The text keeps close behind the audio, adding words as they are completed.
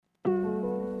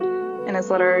in his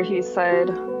letter, he said,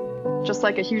 just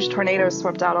like a huge tornado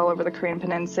swept out all over the Korean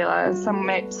peninsula,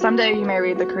 someday you may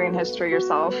read the Korean history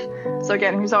yourself. So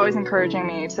again, he was always encouraging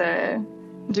me to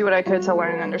do what I could to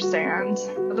learn and understand.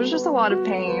 There's just a lot of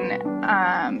pain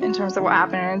in terms of what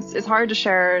happened. It's hard to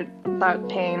share that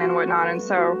pain and whatnot, and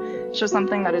so it's just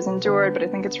something that is endured, but I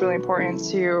think it's really important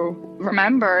to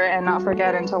remember and not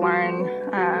forget and to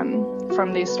learn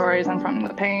from these stories and from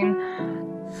the pain.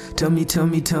 Tell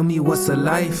me what's a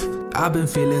life? I've been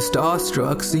feeling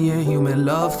starstruck, seeing human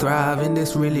love thrive in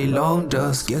this really long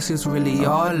dusk. Guess it's really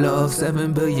all love,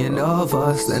 7 billion of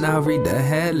us, and I read the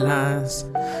headlines.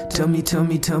 Tell me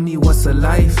what's a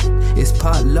life? It's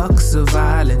potlucks of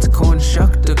violence, corn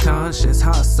shucked to conscience,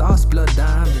 hot sauce, blood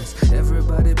diamonds.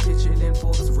 Everybody pitching in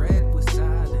forks red with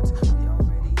silence. We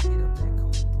already ate up that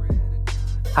cornbread.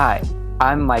 Hi,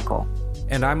 I'm Michael.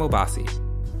 And I'm Obasi.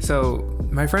 So,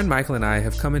 my friend Michael and I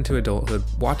have come into adulthood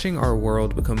watching our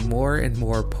world become more and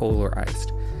more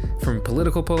polarized. From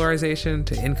political polarization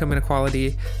to income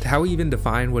inequality to how we even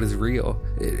define what is real.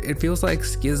 It feels like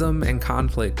schism and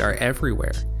conflict are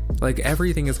everywhere. Like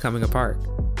everything is coming apart.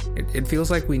 It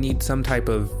feels like we need some type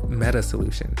of meta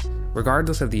solution,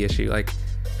 regardless of the issue. Like,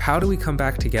 how do we come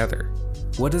back together?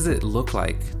 What does it look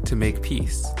like to make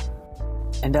peace?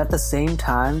 And at the same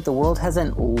time, the world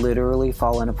hasn't literally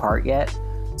fallen apart yet.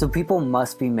 So people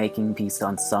must be making peace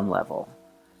on some level.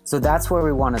 So that's where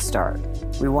we want to start.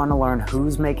 We want to learn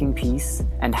who's making peace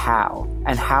and how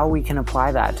we can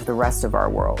apply that to the rest of our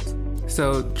world.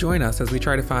 So join us as we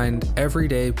try to find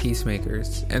everyday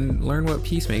peacemakers and learn what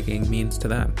peacemaking means to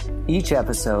them. Each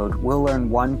episode, we'll learn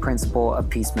one principle of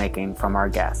peacemaking from our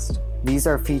guest. These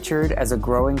are featured as a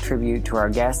growing tribute to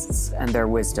our guests and their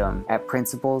wisdom at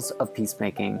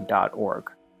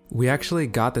principlesofpeacemaking.org. We actually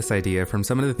got this idea from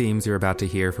some of the themes you're about to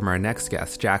hear from our next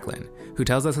guest, Jaclyn, who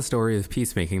tells us a story of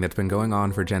peacemaking that's been going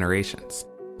on for generations.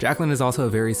 Jaclyn is also a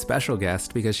very special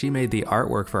guest because she made the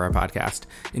artwork for our podcast,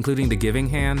 including the giving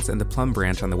hands and the plum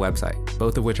branch on the website,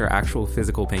 both of which are actual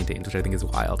physical paintings, which I think is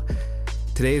wild.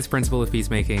 Today's principle of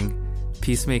peacemaking: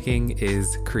 peacemaking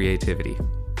is creativity.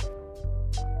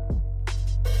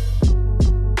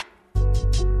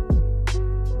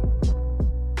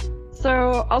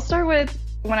 So I'll start with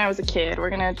when I was a kid. We're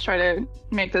going to try to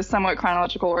make this somewhat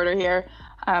chronological order here.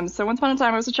 So once upon a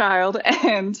time I was a child,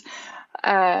 and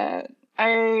I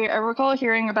recall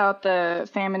hearing about the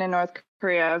famine in North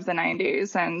Korea of the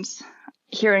 90s and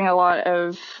hearing a lot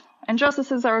of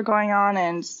injustices that were going on,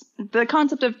 and the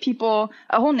concept of people,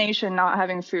 a whole nation not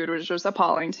having food was just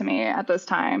appalling to me at this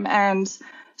time. And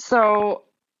so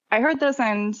I heard this,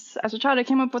 and as a child I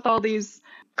came up with all these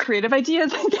creative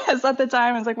ideas, I guess, at the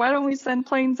time. I was like, why don't we send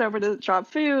planes over to drop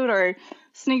food, or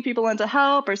sneak people in to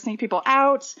help, or sneak people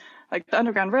out, like the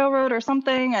Underground Railroad or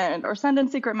something, or send in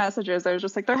secret messages. I was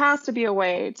just like, there has to be a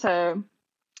way to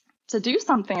do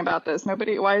something about this.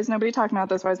 Why is nobody talking about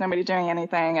this? Why is nobody doing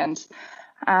anything? And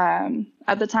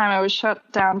at the time, I was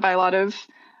shut down by a lot of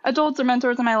adults or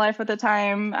mentors in my life at the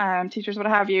time, teachers, what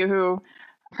have you, who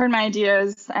heard my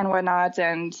ideas and whatnot,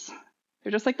 and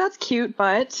they're just like, that's cute,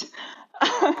 but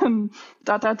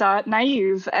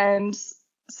naive. And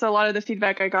so a lot of the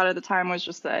feedback I got at the time was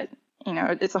just that,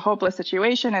 it's a hopeless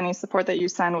situation. Any support that you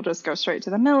send will just go straight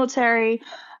to the military.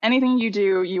 Anything you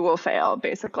do, you will fail,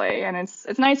 basically. And it's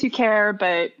nice you care,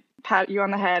 but pat you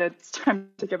on the head, it's time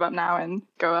to give up now and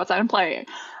go outside and play.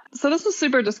 So this was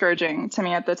super discouraging to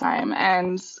me at the time,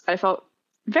 and I felt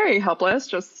very helpless,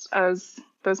 just as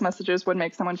those messages would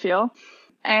make someone feel.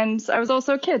 And I was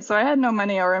also a kid, so I had no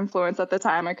money or influence at the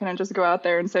time. I couldn't just go out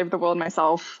there and save the world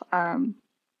myself.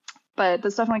 But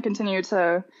this definitely continued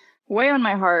to weigh on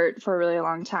my heart for a really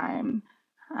long time.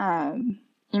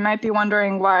 You might be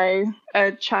wondering why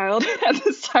a child at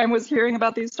this time was hearing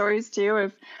about these stories too,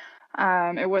 if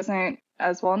it wasn't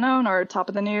as well known or top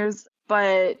of the news.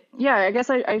 But yeah, I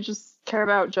guess I just care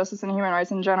about justice and human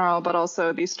rights in general, but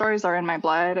also these stories are in my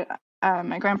blood.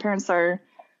 My grandparents are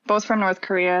both from North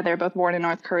Korea. They're both born in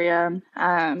North Korea.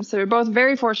 So we're both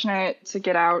very fortunate to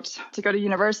get out to go to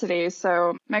university.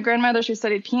 So my grandmother, she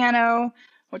studied piano,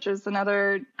 which is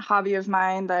another hobby of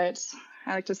mine that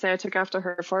I like to say I took after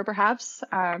her for, perhaps.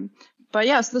 But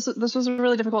yes, this was a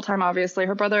really difficult time, obviously.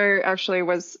 Her brother actually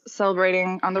was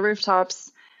celebrating on the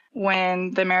rooftops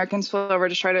when the Americans flew over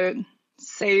to try to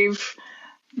save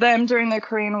them during the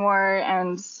Korean War,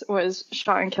 and was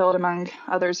shot and killed, among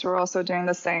others who were also doing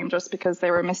the same, just because they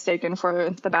were mistaken for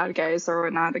the bad guys or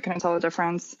whatnot. They couldn't tell the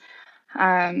difference.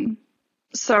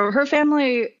 So her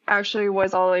family actually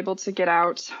was all able to get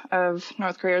out of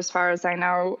North Korea, as far as I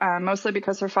know, mostly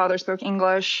because her father spoke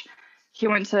English, he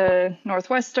went to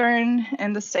Northwestern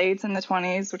in the States in the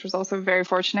 20s, which was also very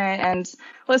fortunate, and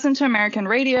listened to American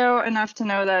radio enough to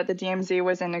know that the DMZ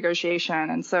was in negotiation.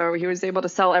 And so he was able to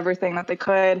sell everything that they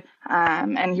could,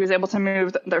 and he was able to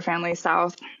move their family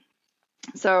south.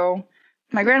 So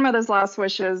my grandmother's last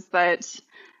wish is that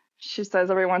she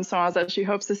says every once in a while that she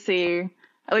hopes to see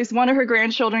at least one of her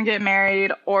grandchildren get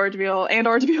married or to be able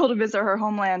to visit her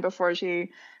homeland before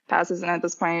she passes. And at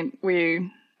this point,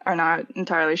 we are not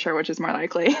entirely sure which is more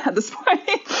likely at this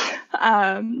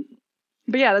point.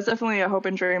 But yeah, that's definitely a hope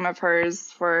and dream of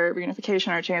hers for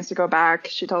reunification or a chance to go back.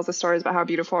 She tells the stories about how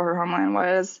beautiful her homeland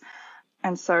was.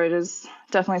 And so it is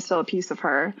definitely still a piece of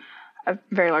her, a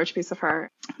very large piece of her.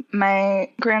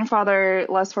 My grandfather,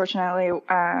 less fortunately,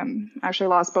 actually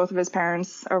lost both of his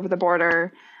parents over the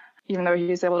border, even though he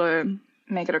was able to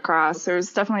make it across. So it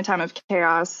was definitely a time of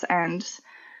chaos and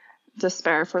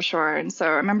despair for sure. And so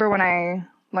I remember when I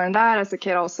learned that as a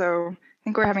kid also, I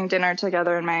think we were having dinner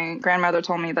together and my grandmother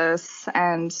told me this.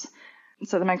 And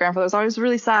so that my grandfather was always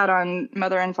really sad on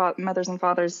Mother's and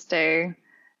Father's Day,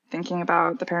 thinking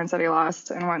about the parents that he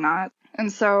lost and whatnot.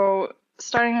 And so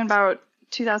starting in about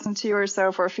 2002 or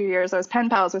so, for a few years, I was pen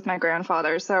pals with my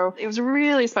grandfather. So it was a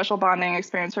really special bonding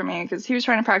experience for me because he was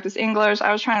trying to practice English.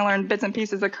 I was trying to learn bits and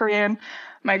pieces of Korean.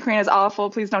 My Korean is awful.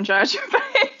 Please don't judge.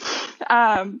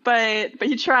 But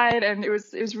he tried, and it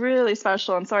was really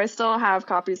special. And so I still have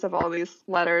copies of all these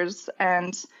letters,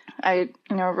 and I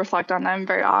reflect on them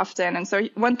very often. And so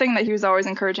one thing that he was always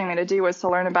encouraging me to do was to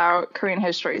learn about Korean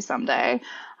history someday,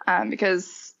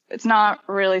 because it's not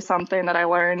really something that I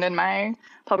learned in my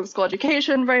public school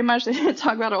education very much. They didn't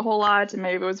talk about it a whole lot, and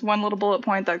maybe it was one little bullet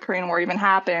point that Korean War even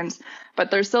happened.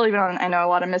 But there's still I know a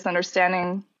lot of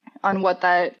misunderstanding on what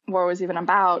that war was even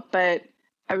about. But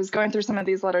I was going through some of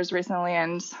these letters recently,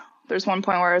 and there's one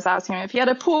point where I was asking him if he had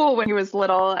a pool when he was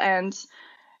little, and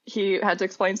he had to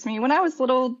explain to me, when I was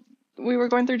little, we were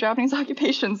going through Japanese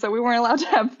occupation, so we weren't allowed to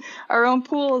have our own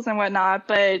pools and whatnot,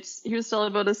 but he was still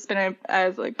able to spin it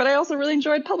as but I also really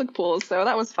enjoyed public pools, so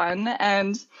that was fun.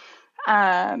 And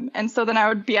so then I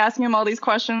would be asking him all these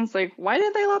questions, like, why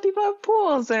did they let people have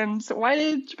pools? And why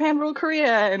did Japan rule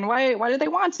Korea? And why did they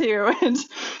want to?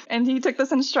 And he took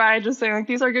this in stride, just saying,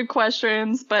 these are good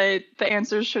questions, but the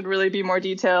answers should really be more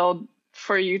detailed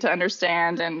for you to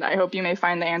understand. And I hope you may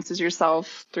find the answers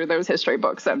yourself through those history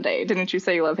books someday. Didn't you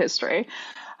say you love history?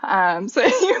 So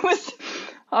he was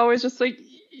always just like,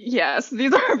 yes,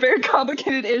 these are very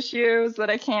complicated issues that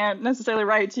I can't necessarily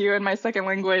write to you in my second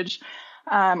language.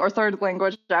 Or third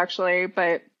language, actually.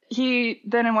 But he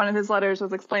then in one of his letters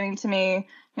was explaining to me,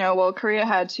 Korea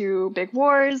had two big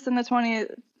wars in the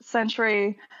 20th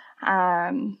century,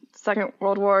 Second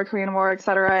World War, Korean War,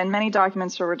 etc., and many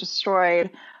documents were destroyed.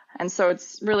 And so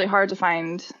it's really hard to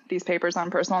find these papers on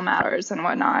personal matters and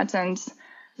whatnot. And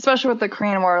especially with the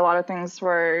Korean War, a lot of things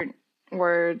were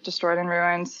destroyed and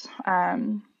ruined.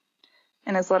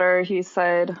 In his letter, he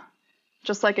said,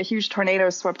 just like a huge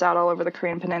tornado swept out all over the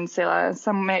Korean peninsula,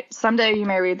 someday you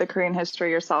may read the Korean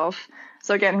history yourself.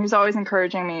 So again, he was always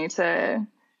encouraging me to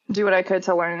do what I could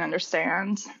to learn and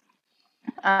understand.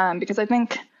 Because I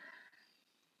think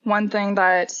one thing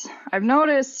that I've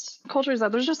noticed culture is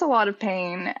that there's just a lot of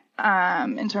pain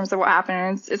in terms of what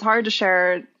happened. It's hard to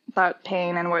share that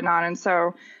pain and whatnot. And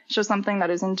so it's just something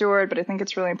that is endured, but I think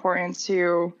it's really important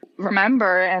to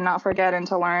remember and not forget and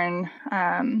to learn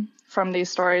from these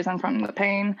stories and from the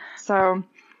pain. So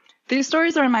these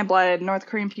stories are in my blood. North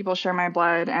Korean people share my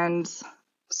blood. And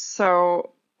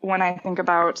so when I think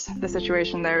about the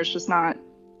situation there, it's just not,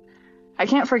 I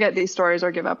can't forget these stories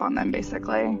or give up on them,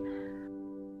 basically.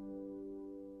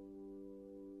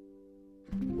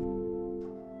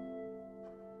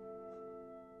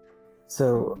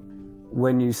 So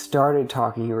when you started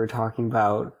talking, you were talking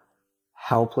about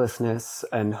helplessness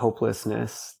and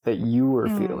hopelessness that you were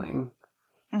feeling.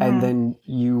 Mm-hmm. And then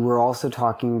you were also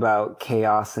talking about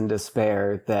chaos and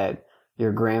despair that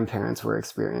your grandparents were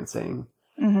experiencing.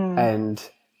 Mm-hmm. And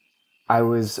I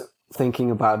was thinking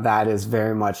about that as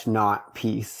very much not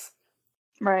peace.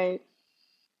 Right.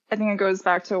 I think it goes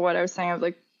back to what I was saying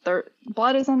of their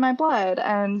blood is in my blood.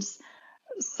 And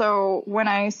so when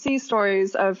I see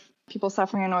stories of people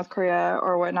suffering in North Korea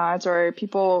or whatnot, or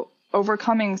people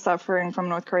overcoming suffering from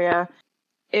North Korea,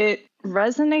 it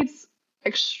resonates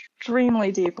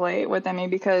extremely deeply within me,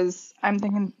 because I'm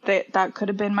thinking that could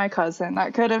have been my cousin,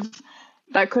 that could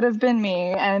have been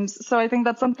me. And so I think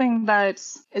that's something that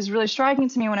is really striking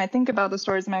to me when I think about the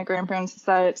stories of my grandparents, is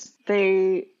that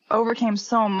they overcame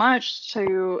so much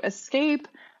to escape,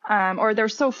 or they're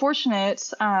so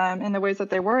fortunate in the ways that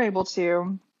they were able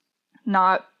to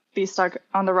not be stuck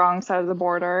on the wrong side of the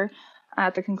border,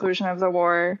 at the conclusion of the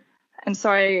war. And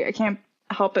so I can't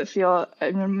help but feel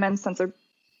an immense sense of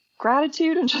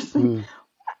gratitude and just,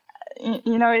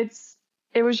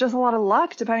 it was just a lot of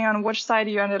luck depending on which side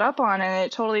you ended up on. And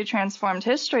it totally transformed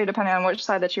history depending on which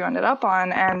side that you ended up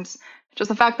on. And just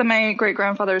the fact that my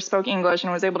great-grandfather spoke English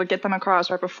and was able to get them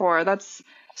across right before, that's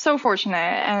so fortunate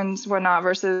and whatnot,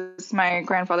 versus my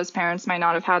grandfather's parents might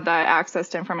not have had that access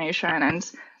to information. And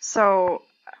so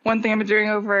one thing I've been doing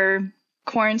over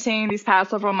quarantine these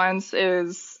past several months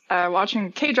is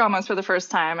watching K-dramas for the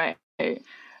first time. I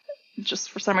just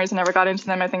for some reason never got into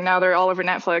them. I think now they're all over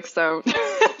Netflix, so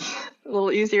a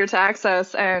little easier to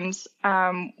access. And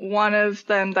one of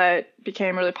them that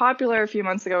became really popular a few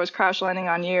months ago was Crash Landing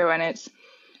on You, and it's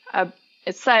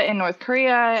set in North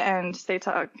Korea, and they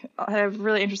have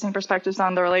really interesting perspectives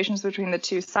on the relations between the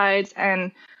two sides.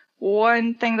 And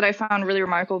one thing that I found really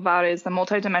remarkable about it is the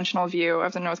multidimensional view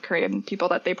of the North Korean people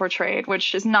that they portrayed,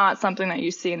 which is not something that you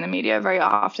see in the media very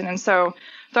often. And so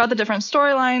throughout the different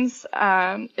storylines,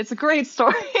 it's a great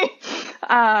story. But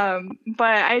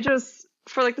I just,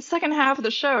 for like the second half of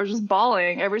the show, I was just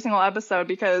bawling every single episode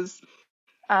because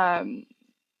the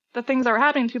things that were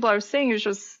happening to people I was seeing is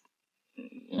just,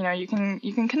 you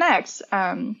can connect.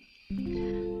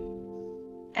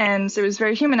 And it was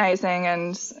very humanizing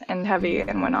and heavy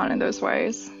and went on in those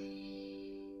ways.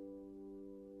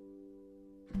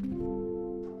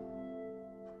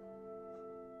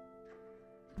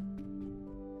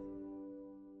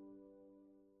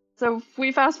 So if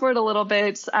we fast forward a little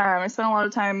bit, I spent a lot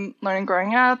of time learning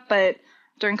growing up, but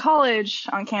during college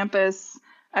on campus,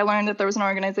 I learned that there was an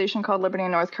organization called Liberty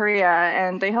in North Korea,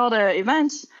 and they held an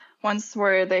event once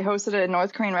where they hosted a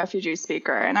North Korean refugee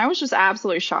speaker. And I was just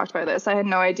absolutely shocked by this. I had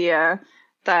no idea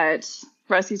that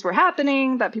rescues were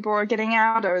happening, that people were getting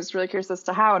out. I was really curious as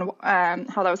to how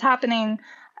that was happening.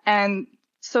 And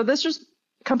so this just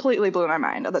completely blew my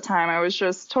mind at the time. I was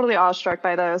just totally awestruck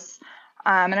by this.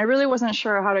 And I really wasn't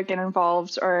sure how to get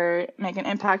involved or make an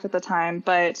impact at the time.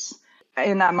 But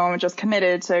in that moment, just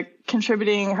committed to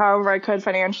contributing however I could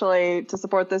financially to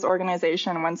support this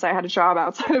organization once I had a job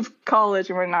outside of college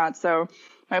and whatnot. So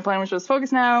my plan was just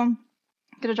focus now,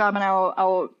 get a job, and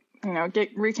I'll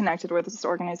get reconnected with this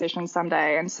organization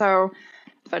someday. And so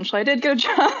eventually I did get a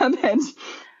job. And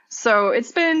so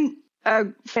it's been a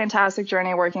fantastic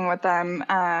journey working with them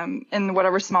in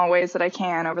whatever small ways that I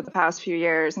can over the past few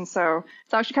years. And so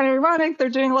it's actually kind of ironic. They're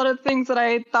doing a lot of things that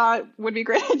I thought would be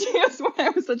great ideas when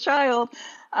I was a child,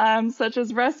 such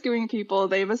as rescuing people.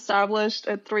 They've established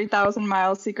a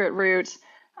 3,000-mile secret route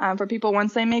for people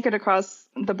once they make it across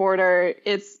the border.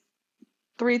 It's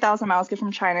 3,000 miles get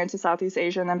from China to Southeast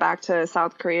Asia and then back to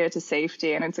South Korea to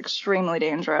safety, and it's extremely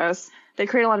dangerous. They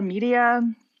create a lot of media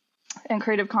and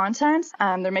creative content.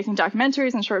 They're making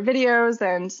documentaries and short videos,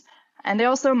 and they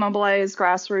also mobilize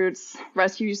grassroots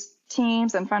rescue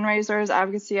teams and fundraisers,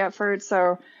 advocacy efforts.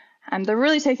 So they're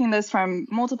really taking this from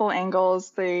multiple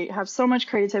angles. They have so much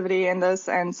creativity in this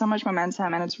and so much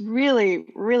momentum, and it's really,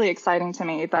 really exciting to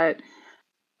me that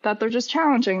they're just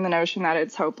challenging the notion that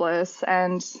it's hopeless,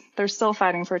 and they're still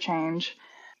fighting for change.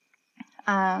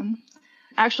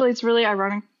 Actually, it's really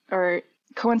ironic or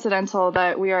coincidental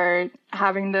that we are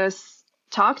having this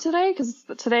talk today, because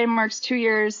today marks 2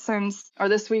 years since, or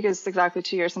this week is exactly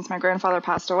 2 years since my grandfather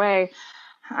passed away.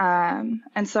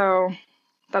 And so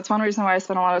that's one reason why I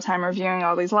spent a lot of time reviewing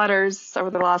all these letters over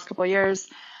the last couple of years.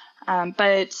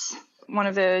 But one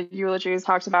of the eulogies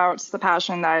talked about the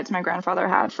passion that my grandfather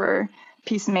had for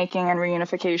peacemaking and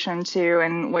reunification too,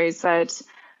 in ways that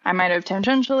I might have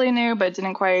tangentially knew but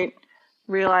didn't quite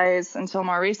realize until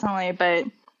more recently. But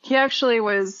he actually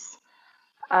was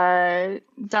a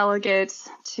delegate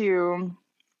to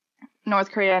North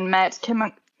Korea and met Kim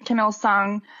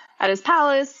Il-sung at his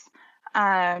palace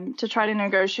to try to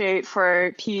negotiate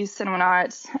for peace and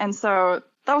whatnot. And so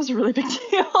that was a really big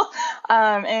deal.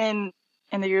 And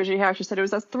in the eulogy, he actually said it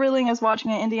was as thrilling as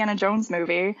watching an Indiana Jones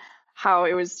movie, how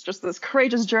it was just this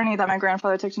courageous journey that my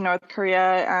grandfather took to North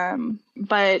Korea.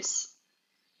 But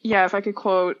yeah, if I could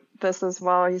quote this as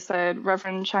well, he said,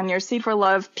 "Reverend Chen, your seed for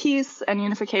love, peace, and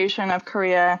unification of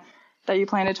Korea that you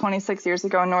planted 26 years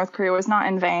ago in North Korea was not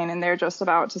in vain, and they're just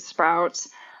about to sprout."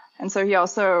 And so he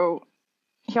also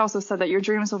said that your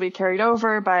dreams will be carried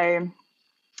over by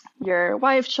your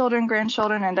wife, children,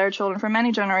 grandchildren, and their children for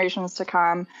many generations to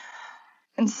come.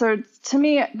 And so to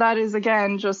me, that is,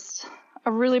 again, just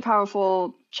a really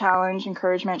powerful challenge,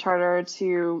 encouragement charter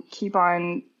to keep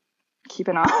on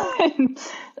keeping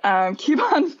on, keep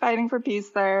on fighting for peace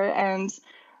there and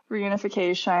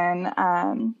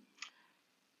reunification.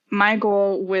 My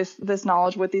goal with this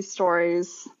knowledge, with these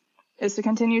stories, is to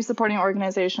continue supporting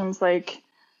organizations like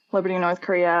Liberty North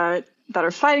Korea that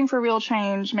are fighting for real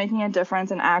change, making a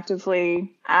difference, and actively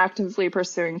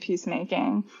pursuing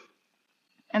peacemaking.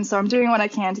 And so I'm doing what I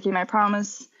can to keep my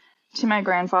promise to my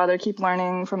grandfather, keep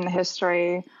learning from the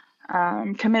history,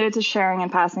 committed to sharing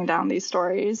and passing down these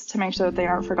stories to make sure that they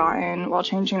aren't forgotten while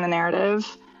changing the narrative,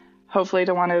 hopefully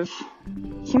to one of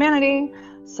humanity.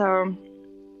 So,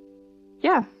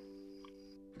 yeah.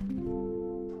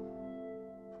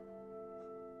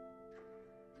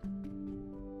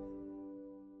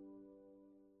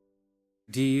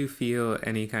 Do you feel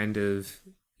any kind of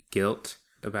guilt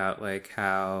about like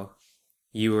how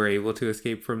you were able to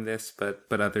escape from this, but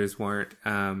others weren't?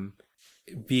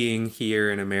 Being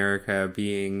here in America,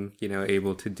 being, you know,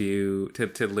 able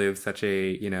to live such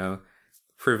a, you know,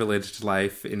 privileged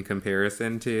life in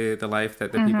comparison to the life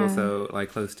that the people so like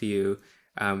close to you,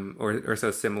 or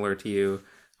so similar to you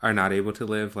are not able to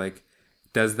live. Like,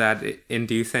 does that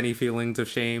induce any feelings of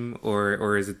shame,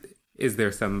 or is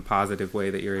there some positive way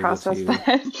that you're able Process to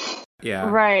that? Yeah.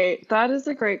 Right. That is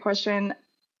a great question.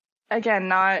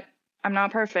 Again, I'm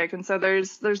not perfect. And so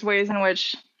there's ways in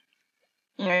which,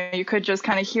 you know, you could just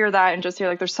kind of hear that and just hear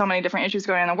like there's so many different issues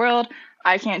going on in the world.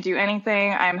 I can't do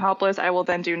anything. I'm helpless. I will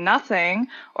then do nothing.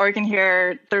 Or you can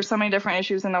hear there's so many different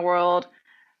issues in the world.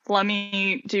 Let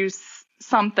me do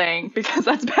something because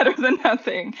that's better than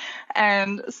nothing.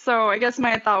 And so I guess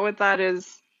my thought with that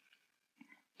is,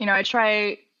 you know, I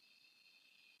try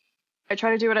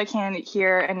to do what I can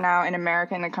here and now in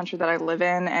America, in the country that I live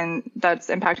in, and that's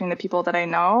impacting the people that I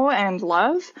know and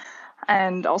love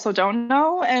and also don't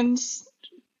know and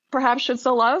perhaps should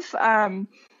still love.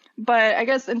 But I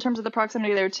guess in terms of the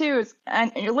proximity there too,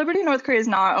 and Liberty North Korea is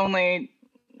not only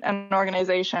an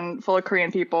organization full of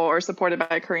Korean people or supported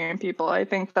by Korean people. I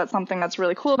think that's something that's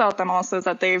really cool about them also, is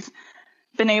that they've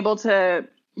been able to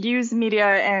use media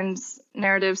and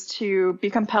narratives to be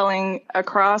compelling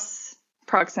across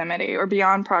proximity or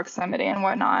beyond proximity and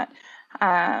whatnot.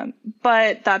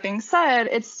 But that being said,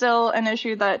 it's still an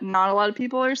issue that not a lot of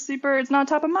people it's not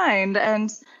top of mind. And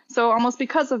so almost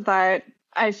because of that,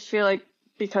 I feel like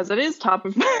because it is top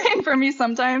of mind for me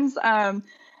sometimes,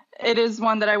 it is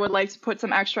one that I would like to put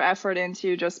some extra effort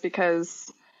into, just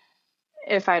because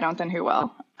if I don't, then who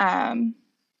will? And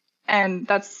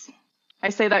I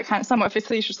say that kind of somewhat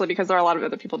facetiously because there are a lot of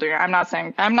other people doing it. I'm not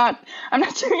doing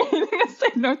anything to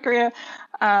save North Korea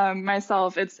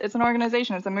myself. It's an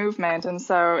organization, it's a movement, and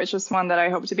so it's just one that I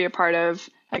hope to be a part of,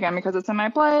 again, because it's in my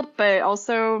blood, but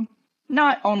also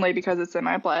not only because it's in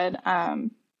my blood,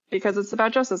 because it's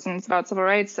about justice and it's about civil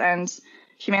rights and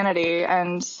humanity,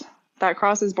 and that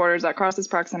crosses borders, that crosses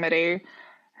proximity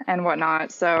and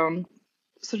whatnot. So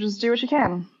just do what you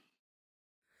can.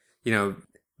 You know,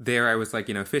 there I was like,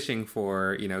 you know, fishing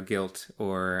for, you know, guilt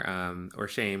or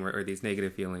shame or these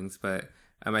negative feelings. But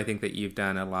I think that you've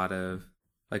done a lot of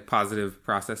like positive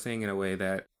processing in a way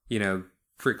that, you know,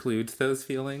 precludes those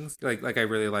feelings. Like I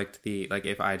really liked the, like,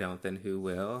 if I don't, then who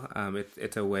will?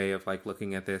 It's a way of like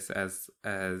looking at this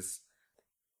as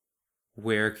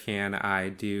where can I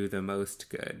do the most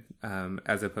good,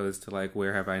 as opposed to like,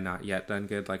 where have I not yet done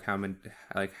good? Like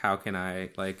how can I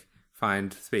like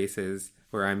find spaces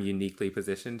where I'm uniquely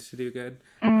positioned to do good.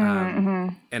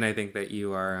 And I think that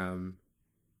you are,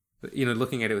 you know,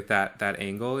 looking at it with that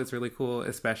angle is really cool,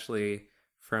 especially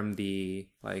from the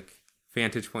like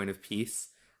vantage point of peace,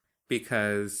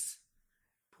 because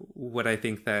what I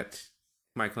think that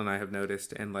Michael and I have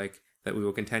noticed, and like that we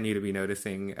will continue to be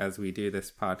noticing as we do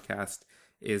this podcast,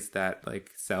 is that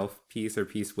like self peace or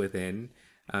peace within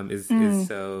is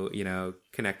so, you know,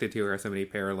 connected to, or so many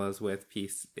parallels with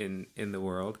peace in the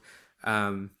world.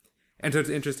 And so it's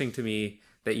interesting to me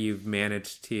that you've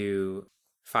managed to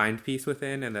find peace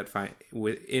within, and that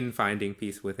in finding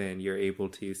peace within, you're able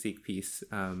to seek peace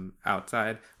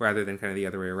outside, rather than kind of the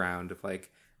other way around of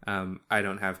like, I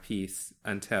don't have peace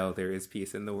until there is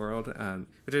peace in the world, which I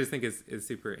just think is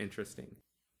super interesting.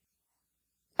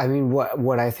 I mean,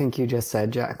 what I think you just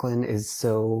said, Jaclyn, is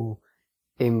so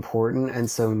important and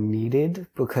so needed,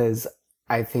 because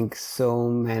I think so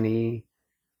many,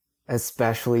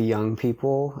 especially young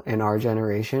people in our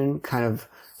generation, kind of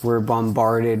were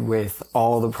bombarded with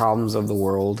all the problems of the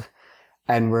world,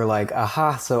 and we're like,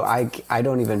 aha, so I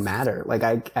don't even matter. Like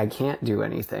I can't do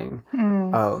anything.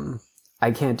 I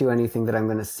can't do anything that I'm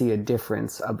going to see a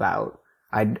difference about.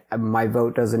 My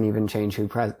vote doesn't even change who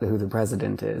the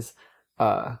president is.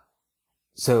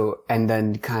 So, and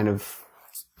then kind of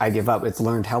I give up. It's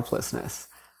learned helplessness.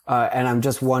 And I'm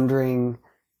just wondering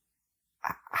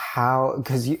how,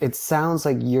 because it sounds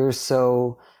like you're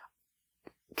so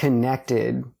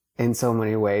connected in so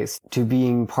many ways, to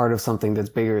being part of something that's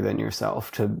bigger than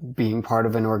yourself, to being part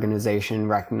of an organization,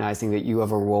 recognizing that you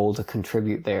have a role to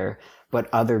contribute there, but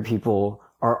other people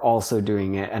are also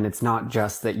doing it. And it's not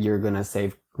just that you're going to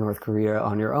save North Korea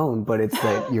on your own, but it's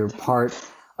that you're part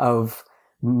of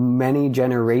many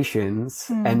generations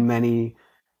and many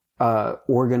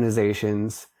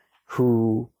organizations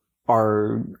who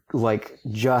are like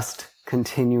just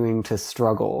continuing to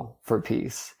struggle for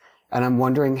peace. And I'm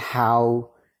wondering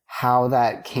how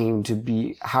that came to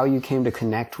be, how you came to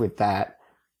connect with that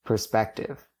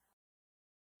perspective.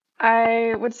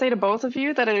 I would say to both of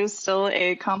you that it is still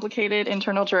a complicated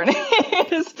internal journey.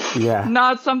 It is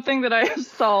not something that I have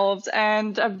solved,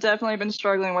 and I've definitely been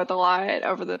struggling with a lot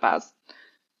over the past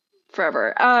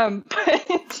forever.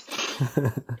 But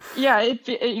yeah,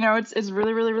 it's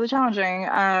really, really, really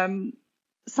challenging.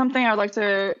 Something I'd like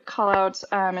to call out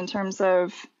in terms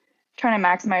of trying to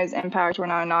maximize impact when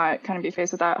I'm not kind of be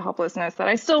faced with that helplessness that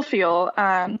I still feel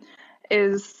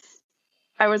is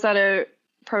I was at a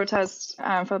protest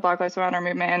for the Black Lives Matter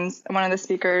movement, and one of the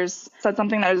speakers said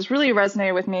something that has really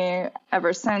resonated with me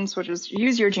ever since, which is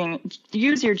use your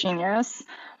genius,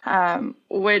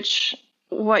 which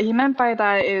what he meant by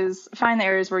that is find the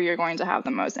areas where you're going to have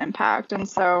the most impact. And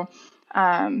so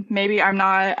maybe I'm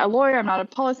not a lawyer, I'm not a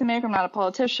policymaker, I'm not a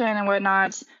politician and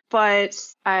whatnot, but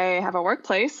I have a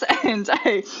workplace and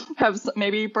I have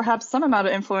perhaps some amount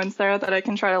of influence there that I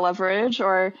can try to leverage,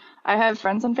 or I have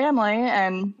friends and family,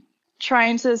 and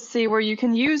trying to see where you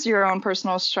can use your own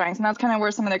personal strengths. And that's kind of where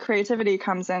some of the creativity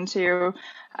comes into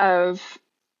of,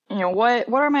 what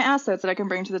are my assets that I can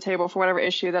bring to the table for whatever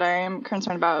issue that I am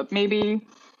concerned about. Maybe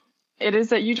it is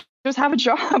that you just have a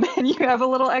job and you have a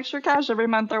little extra cash every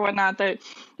month or whatnot that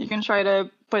you can try to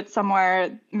put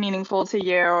somewhere meaningful to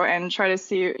you and try to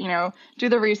see, do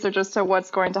the research as to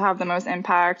what's going to have the most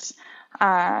impact.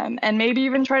 And maybe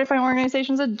even try to find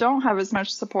organizations that don't have as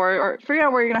much support, or figure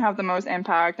out where you're going to have the most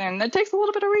impact. And it takes a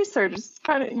little bit of research. It's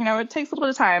kind of, it takes a little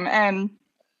bit of time. And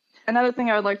another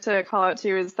thing I would like to call out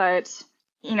too is that,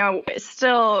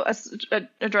 still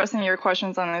addressing your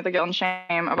questions on the guilt and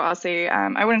shame of Aussie,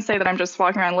 I wouldn't say that I'm just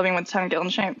walking around living with a ton of guilt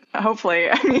and shame. Hopefully,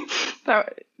 I mean,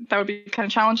 that would be kind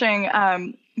of challenging.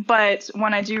 But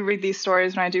when I do read these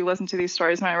stories, when I do listen to these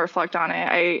stories, when I reflect on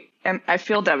it, I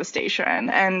feel devastation,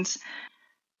 and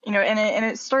and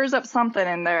it stirs up something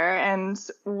in there. And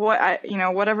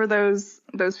whatever those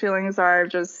feelings are,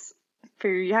 just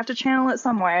figure you have to channel it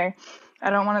some way. I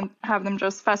don't want to have them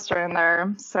just fester in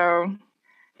there. So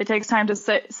it takes time to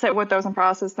sit with those and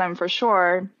process them, for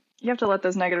sure. You have to let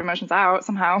those negative emotions out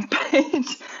somehow,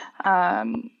 but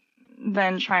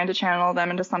then trying to channel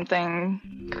them into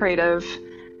something creative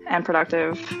and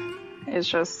productive is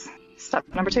just step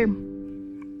number 2.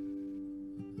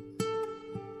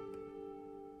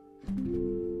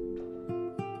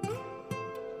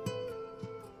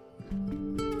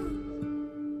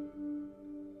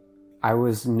 I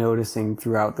was noticing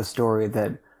throughout the story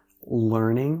that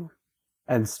learning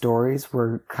and stories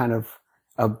were kind of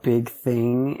a big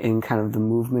thing in kind of the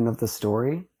movement of the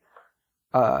story.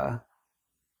 I'm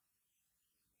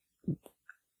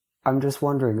just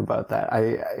wondering about that.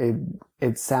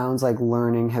 It sounds like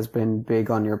learning has been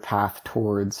big on your path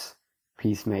towards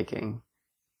peacemaking.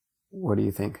 What do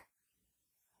you think?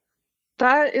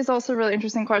 That is also a really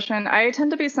interesting question. I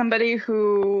tend to be somebody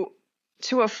who,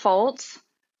 to a fault,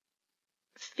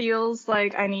 feels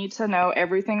like I need to know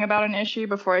everything about an issue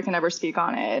before I can ever speak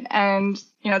on it. And,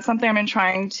 it's something I've been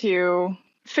trying to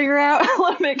figure out a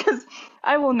little bit, because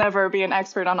I will never be an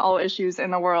expert on all issues in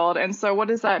the world. And so what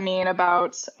does that mean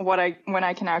about when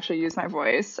I can actually use my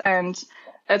voice? And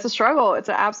it's a struggle. It's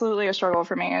absolutely a struggle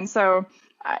for me. And so,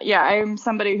 I'm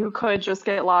somebody who could just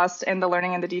get lost in the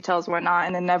learning and the details and whatnot,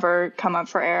 and then never come up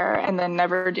for air and then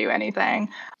never do anything.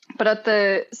 But at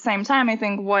the same time, I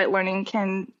think what learning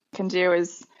can do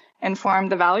is inform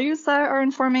the values that are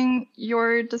informing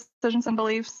your decisions and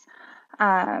beliefs,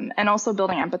 and also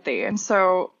building empathy. And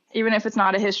so even if it's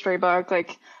not a history book,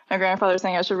 like my grandfather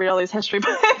saying I should read all these history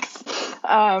books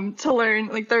to learn,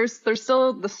 like there's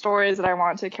still the stories that I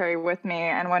want to carry with me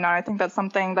and whatnot. I think that's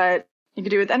something that you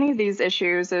could do with any of these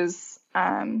issues is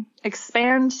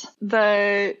expand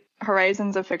the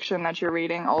horizons of fiction that you're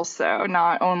reading also,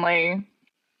 not only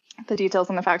the details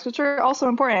and the facts, which are also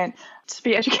important to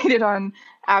be educated on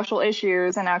actual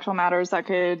issues and actual matters that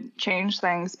could change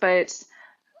things. But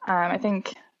I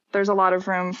think there's a lot of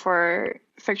room for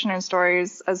fiction and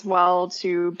stories as well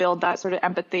to build that sort of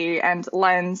empathy and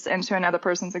lens into another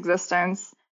person's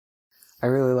existence. I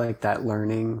really like that,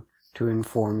 learning to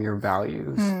inform your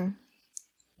values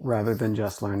rather than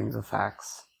just learning the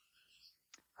facts.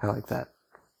 I like that.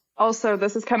 Also,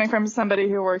 this is coming from somebody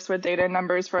who works with data and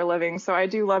numbers for a living, so I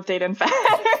do love data and facts.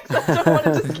 I don't want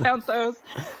to discount those.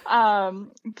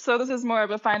 So this is more of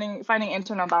a finding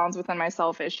internal balance within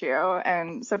myself issue,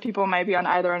 and so people might be on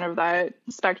either end of that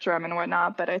spectrum and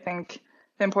whatnot, but I think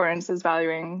the importance is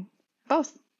valuing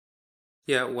both.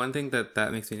 Yeah, one thing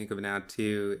that makes me think of now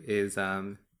too is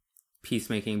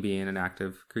peacemaking being an act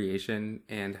of creation,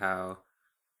 and how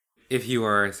if you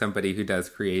are somebody who does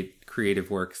create creative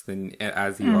works, then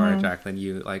as you are, Jaclyn,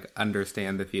 you like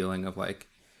understand the feeling of like,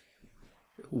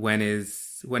 when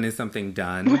is something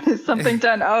done? When is something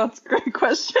done? Oh, that's a great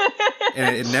question.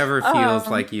 And it never feels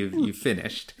like you've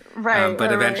finished. Right.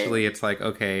 But eventually it's like,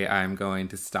 okay, I'm going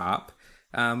to stop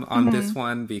on this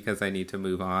one because I need to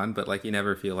move on. But like, you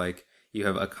never feel like you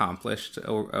have accomplished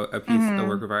a piece, a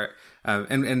work of art.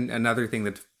 And another thing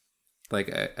that's like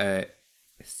a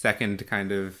second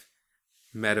kind of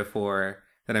metaphor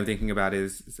that I'm thinking about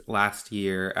is last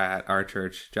year at our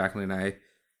church, Jaclyn and I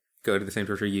go to the same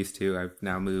church we used to. I've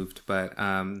now moved, but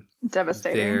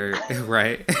devastating.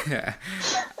 Right.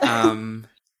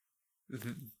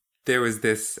 There was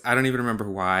this, I don't even remember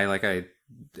why, like I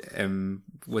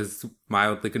was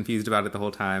mildly confused about it the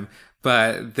whole time,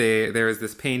 but there was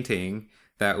this painting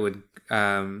that would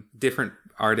different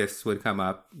artists would come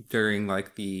up during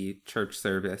like the church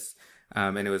service.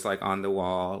 And it was like on the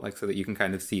wall, like so that you can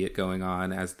kind of see it going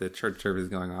on as the church service is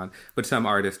going on. But some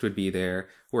artist would be there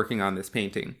working on this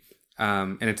painting.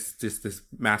 And it's just this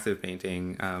massive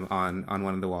painting on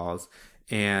one of the walls.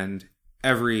 And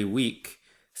every week,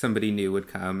 somebody new would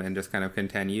come and just kind of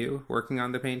continue working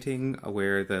on the painting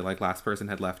where the like last person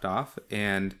had left off.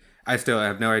 And I still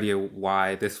have no idea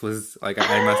why this was like,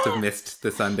 I must have missed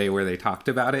the Sunday where they talked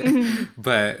about it.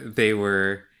 But they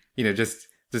were,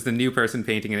 just a new person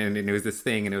painting it, and it was this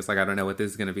thing, and it was like, I don't know what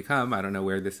this is going to become. I don't know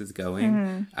where this is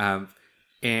going.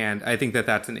 And I think that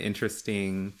that's an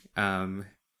interesting kind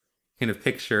of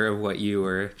picture of what you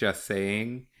were just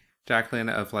saying,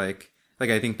 Jaclyn, of like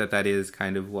I think that is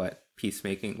kind of what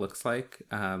peacemaking looks like.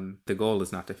 The goal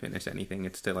is not to finish anything.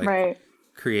 It's to like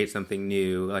create something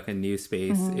new, like a new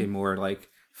space, a more like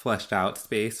fleshed out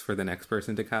space for the next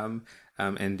person to come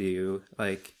and do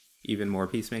like even more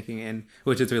peacemaking in,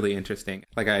 which is really interesting.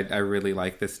 Like I really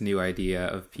like this new idea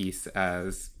of peace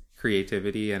as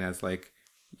creativity and as like,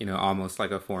 almost like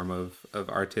a form of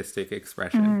artistic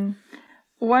expression.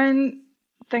 One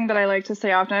thing that I like to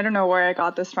say often, I don't know where I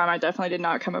got this from, I definitely did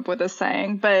not come up with this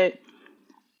saying, but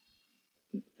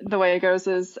the way it goes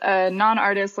is a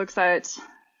non-artist looks at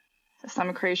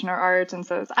some creation or art and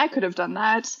says, I could have done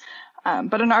that,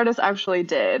 but an artist actually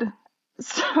did.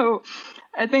 So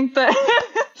I think that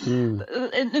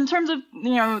in terms of,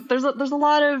 there's a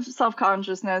lot of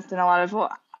self-consciousness and a lot of,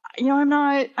 I'm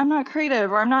not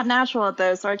creative, or I'm not natural at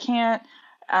this, or I can't,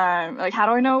 like, how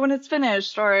do I know when it's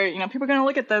finished? Or, people are going to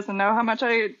look at this and know how much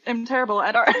I am terrible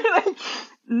at art. Like,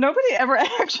 nobody ever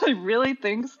actually really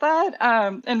thinks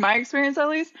that, in my experience at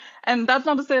least. And that's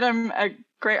not to say that I'm a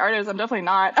great artist. I'm definitely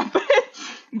not,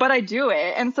 but I do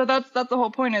it. And so that's the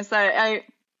whole point, is that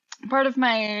part of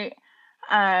my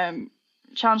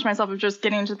challenge myself of just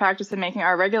getting into the practice of making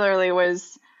art regularly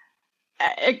was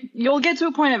you'll get to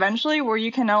a point eventually where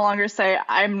you can no longer say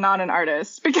I'm not an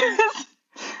artist, because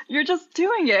you're just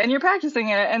doing it and you're practicing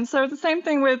it. And so the same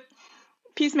thing with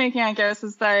peacemaking, I guess,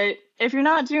 is that if you're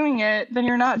not doing it, then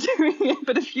you're not doing it.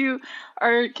 But if you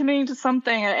are committing to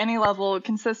something at any level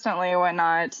consistently or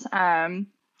whatnot,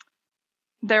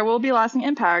 there will be lasting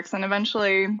impacts, and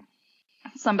eventually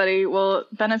somebody will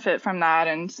benefit from that.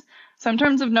 And so in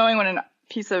terms of knowing when a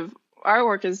piece of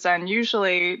artwork is done,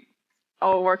 usually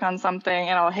I'll work on something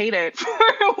and I'll hate it for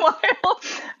a while,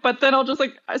 but then I'll just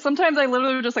sometimes I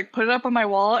literally just put it up on my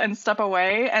wall and step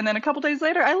away. And then a couple days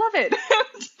later, I love it.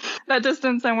 That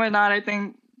distance and whatnot, I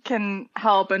think, can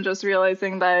help. And just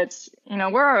realizing that,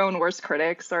 we're our own worst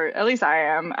critics, or at least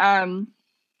I am.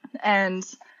 And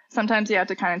sometimes you have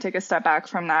to kind of take a step back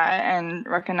from that and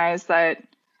recognize that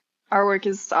our work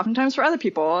is oftentimes for other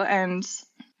people, and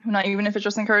not even if it's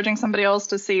just encouraging somebody else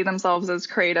to see themselves as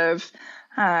creative,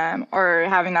 or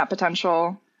having that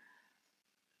potential.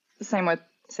 Same with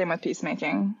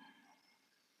peacemaking.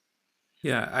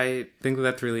 Yeah, I think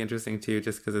that's really interesting too,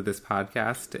 just because of this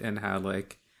podcast and how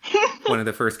one of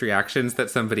the first reactions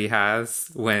that somebody has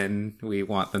when we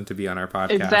want them to be on our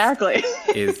podcast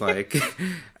is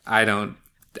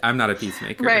I'm not a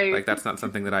peacemaker. Right. Like, that's not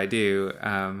something that I do.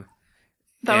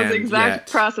 That was the exact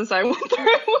process I went through.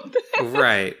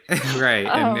 Right.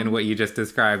 And what you just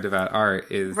described about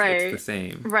art is it's the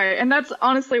same. Right. And that's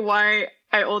honestly why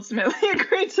I ultimately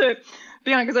agreed to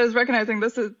be on it, because I was recognizing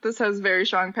this has very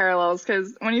strong parallels.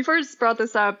 Because when you first brought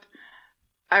this up,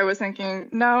 I was thinking,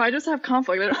 no, I just have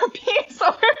conflict. I don't have peace.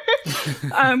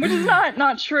 Which is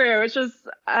not true. It's just,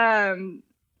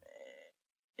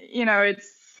 you know,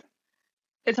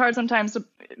 it's hard sometimes to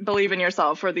believe in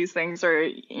yourself for these things, or,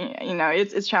 you know,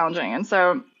 it's challenging. And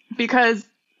so because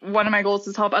one of my goals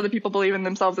is to help other people believe in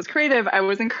themselves as creative, I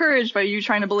was encouraged by you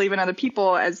trying to believe in other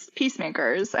people as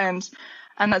peacemakers. And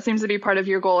that seems to be part of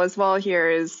your goal as well here,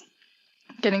 is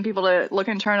getting people to look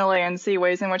internally and see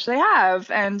ways in which they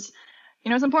have. And, you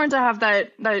know, it's important to have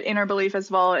that inner belief as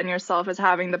well in yourself as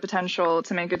having the potential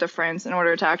to make a difference in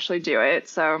order to actually do it.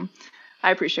 So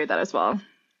I appreciate that as well.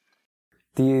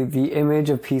 The image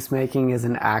of peacemaking as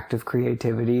an act of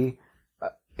creativity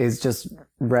is just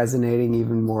resonating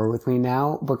even more with me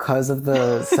now because of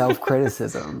the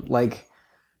self-criticism. Like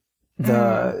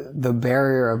the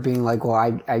barrier of being like, well,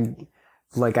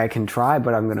 I can try,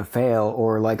 but I'm going to fail,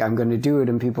 or like I'm going to do it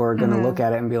and people are going to look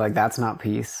at it and be like, that's not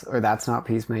peace, or that's not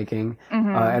peacemaking.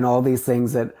 And all these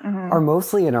things that are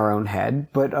mostly in our own head.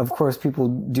 But of course, people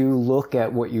do look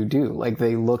at what you do. Like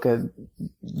they look at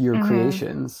your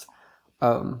creations.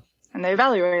 And they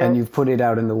evaluate it. And you've put it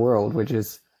out in the world, which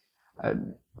is,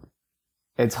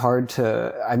 it's hard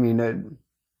to,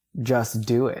 just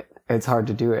do it. It's hard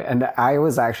to do it. And I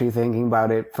was actually thinking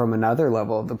about it from another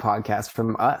level of the podcast,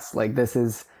 from us. Like this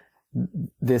is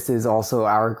also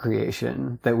our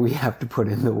creation that we have to put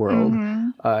in the world.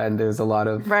 And there's a lot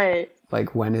of,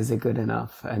 like, when is it good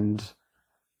enough? And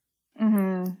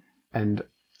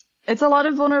it's a lot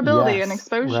of vulnerability and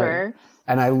exposure. Right.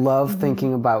 And I love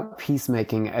thinking about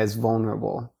peacemaking as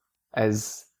vulnerable,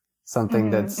 as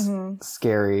something that's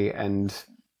scary, and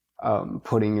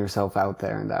putting yourself out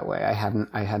there in that way. I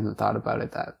hadn't thought about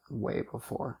it that way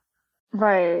before.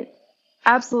 Right.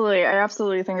 Absolutely. I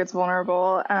absolutely think it's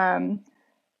vulnerable.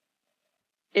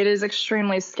 It is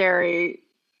extremely scary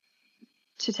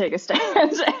to take a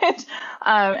stand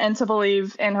and to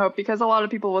believe in hope, because a lot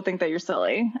of people will think that you're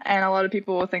silly, and a lot of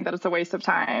people will think that it's a waste of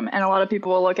time, and a lot of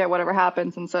people will look at whatever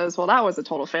happens and says, well, that was a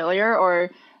total failure, or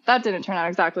that didn't turn out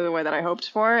exactly the way that I hoped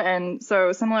for. And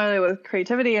so similarly with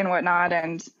creativity and whatnot,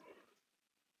 and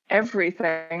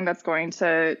everything that's going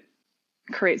to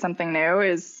create something new,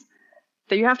 is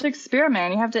that you have to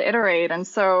experiment, you have to iterate. And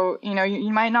so, you know,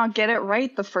 you might not get it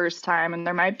right the first time, and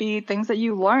there might be things that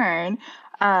you learn.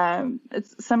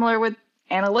 It's similar with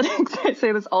analytics. I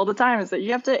say this all the time, is that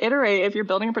you have to iterate. If you're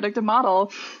building a predictive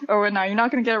model or whatnot, you're not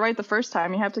going to get it right the first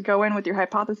time. You have to go in with your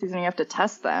hypotheses and you have to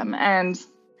test them. And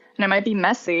it might be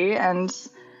messy, and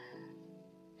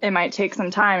it might take some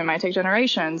time. It might take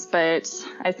generations. But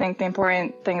I think the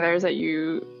important thing there is that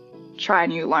you try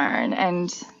and you learn, and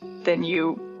then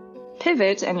you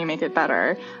pivot and you make it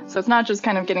better. So it's not just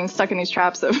kind of getting stuck in these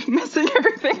traps of messing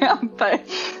everything up, but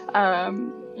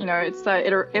you know, it's that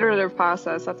iterative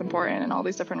process that's important in all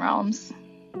these different realms.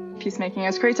 Peacemaking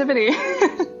is creativity.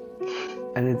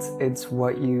 And it's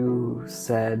what you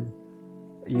said,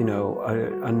 you know,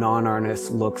 a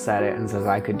non-artist looks at it and says,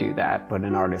 I could do that, but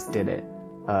an artist did it.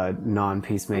 A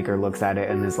non-peacemaker looks at it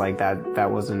and is like,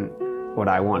 that wasn't what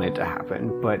I wanted to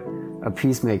happen. But a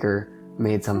peacemaker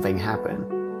made something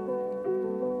happen.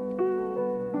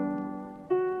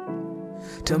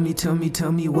 Tell me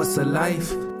what's a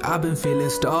life? I've been feeling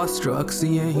starstruck,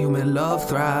 seeing human love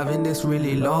thrive in this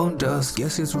really long dusk.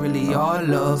 Guess it's really all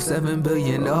love, 7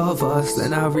 billion of us.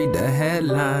 Then I read the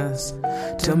headlines.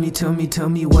 Tell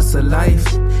me what's a life?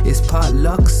 It's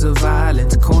potlucks of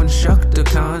violence, corn shucked to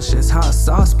conscience, hot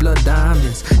sauce, blood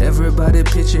diamonds. Everybody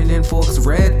pitching in forks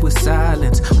red with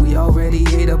silence. We already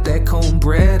ate up that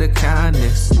cornbread of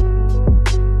kindness.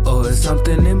 Or it's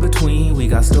something in between. We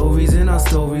got stories in our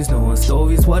stories, knowing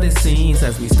stories what it seems.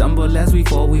 As we stumble, as we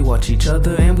fall, we watch each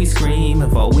other and we scream.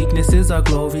 If our weakness is our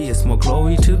glory, it's more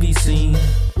glory to be seen.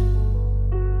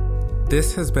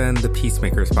 This has been the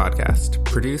Peacemakers Podcast,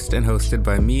 produced and hosted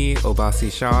by me,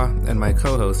 Obasi Shah, and my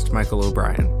co-host, Michael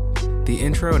O'Brien. The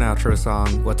intro and outro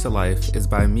song, What's a Life, is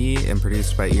by me and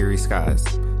produced by Eerie Skies.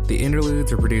 The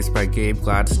interludes are produced by Gabe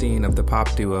Gladstein of the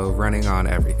pop duo Running On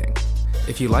Everything.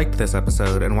 If you liked this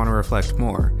episode and want to reflect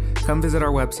more, come visit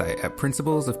our website at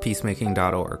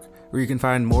principlesofpeacemaking.org, where you can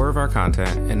find more of our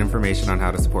content and information on how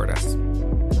to support us.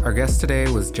 Our guest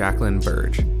today was Jaclyn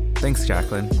Burge. Thanks,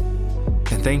 Jaclyn.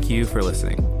 And thank you for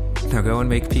listening. Now go and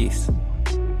make peace.